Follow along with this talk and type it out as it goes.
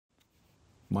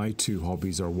My two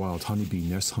hobbies are wild honeybee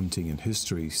nest hunting and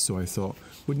history, so I thought,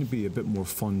 wouldn't it be a bit more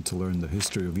fun to learn the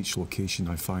history of each location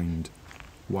I find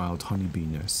wild honeybee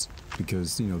nests?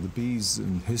 Because, the bees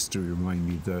in history remind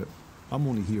me that I'm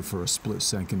only here for a split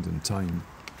second in time,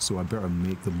 so I better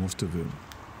make the most of it.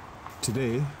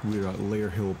 Today, we're at Lair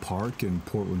Hill Park in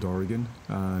Portland, Oregon,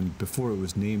 and before it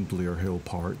was named Lair Hill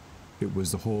Park, it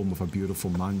was the home of a beautiful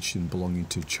mansion belonging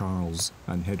to Charles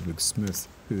and Hedwig Smith,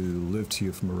 who lived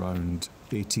here from around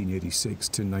 1886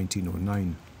 to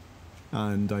 1909.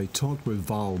 And I talked with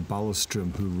Val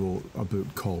Ballestrom, who wrote a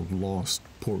book called Lost,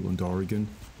 Portland, Oregon,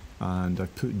 and I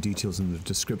put details in the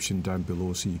description down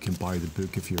below so you can buy the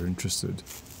book if you're interested.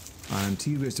 And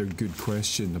he raised a good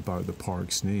question about the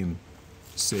park's name,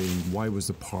 saying why was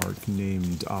the park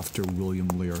named after William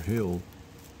Lair Hill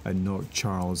and not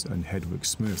Charles and Hedwig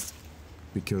Smith?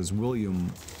 Because William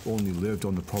only lived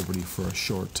on the property for a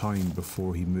short time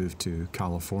before he moved to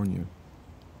California.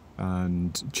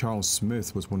 And Charles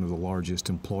Smith was one of the largest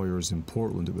employers in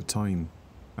Portland at the time,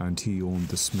 and he owned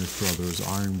the Smith Brothers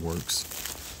Iron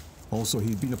Works. Also,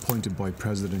 he'd been appointed by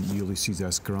President Ulysses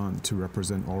S Grant to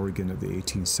represent Oregon at the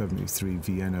 1873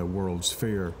 Vienna World's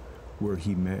Fair, where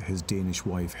he met his Danish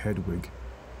wife Hedwig.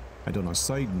 And on a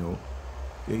side note,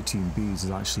 18 Bees is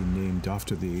actually named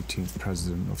after the 18th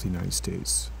President of the United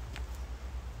States.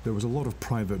 There was a lot of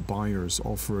private buyers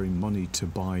offering money to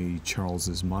buy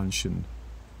Charles's mansion.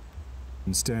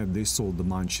 Instead, they sold the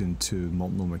mansion to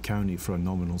Multnomah County for a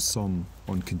nominal sum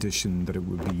on condition that it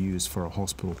would be used for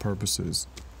hospital purposes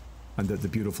and that the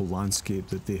beautiful landscape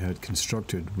that they had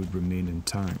constructed would remain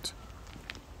intact.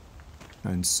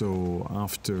 And so,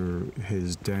 after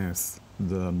his death,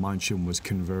 the mansion was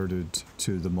converted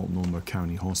to the Multnomah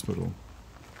County Hospital.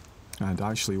 And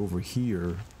actually over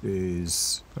here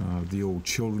is the old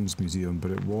Children's Museum,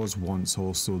 but it was once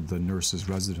also the nurse's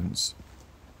residence.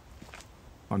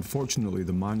 Unfortunately,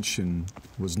 the mansion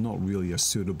was not really a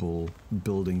suitable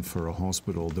building for a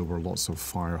hospital. There were lots of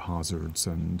fire hazards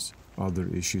and other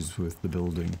issues with the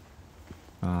building.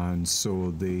 And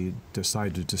so they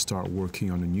decided to start working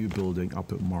on a new building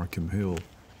up at Markham Hill.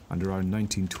 And around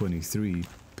 1923,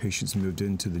 patients moved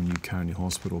into the new county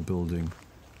hospital building,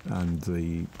 and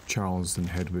the Charles and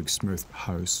Hedwig Smith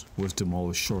house was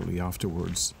demolished shortly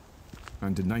afterwards.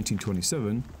 And in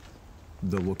 1927,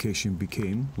 the location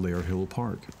became Lair Hill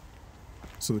Park.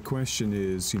 So the question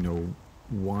is,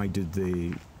 why did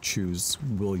they choose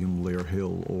William Lair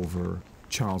Hill over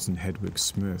Charles and Hedwig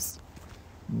Smith?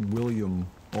 William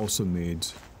also made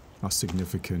a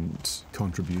significant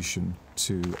contribution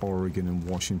to Oregon and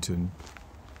Washington.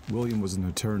 William was an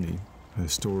attorney, a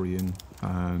historian,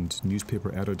 and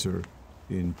newspaper editor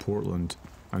in Portland,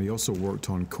 and he also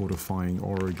worked on codifying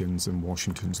Oregon's and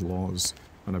Washington's laws,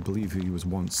 and I believe he was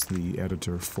once the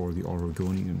editor for the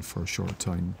Oregonian for a short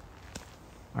time.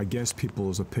 I guess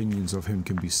people's opinions of him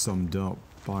can be summed up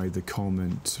by the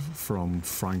comment from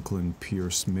Franklin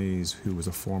Pierce Mays, who was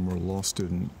a former law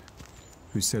student,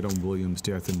 who said on William's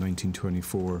death in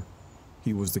 1924,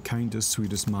 "He was the kindest,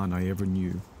 sweetest man I ever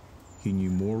knew. He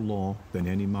knew more law than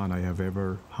any man I have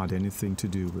ever had anything to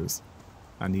do with,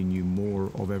 and he knew more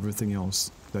of everything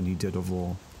else than he did of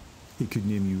law. He could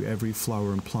name you every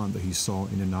flower and plant that he saw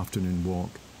in an afternoon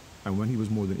walk, and when he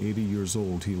was more than 80 years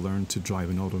old, he learned to drive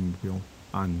an automobile,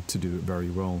 and to do it very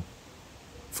well.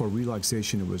 For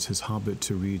relaxation, it was his habit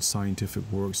to read scientific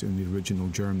works in the original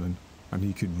German, and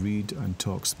he could read and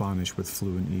talk Spanish with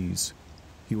fluent ease.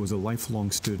 He was a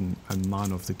lifelong student and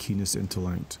man of the keenest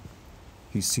intellect.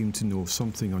 He seemed to know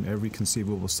something on every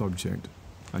conceivable subject,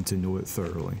 and to know it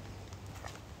thoroughly."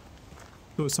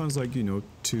 So it sounds like,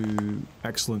 two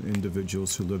excellent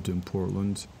individuals who lived in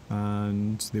Portland,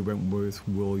 and they went with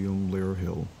William Lair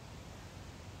Hill.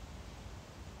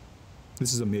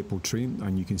 This is a maple tree,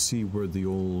 and you can see where the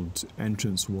old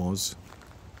entrance was.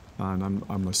 And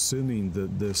I'm assuming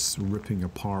that this ripping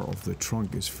apart of the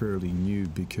trunk is fairly new,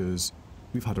 because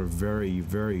we've had a very,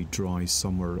 very dry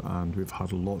summer, and we've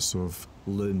had lots of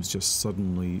limbs just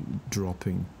suddenly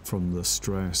dropping from the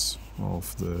stress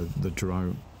of the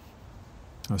drought.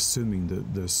 Assuming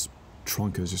that this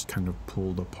trunk is just kind of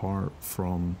pulled apart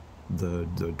from the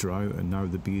drought, and now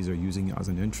the bees are using it as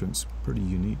an entrance. Pretty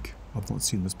unique. I've not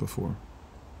seen this before.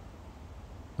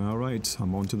 Alright,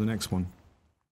 I'm on to the next one.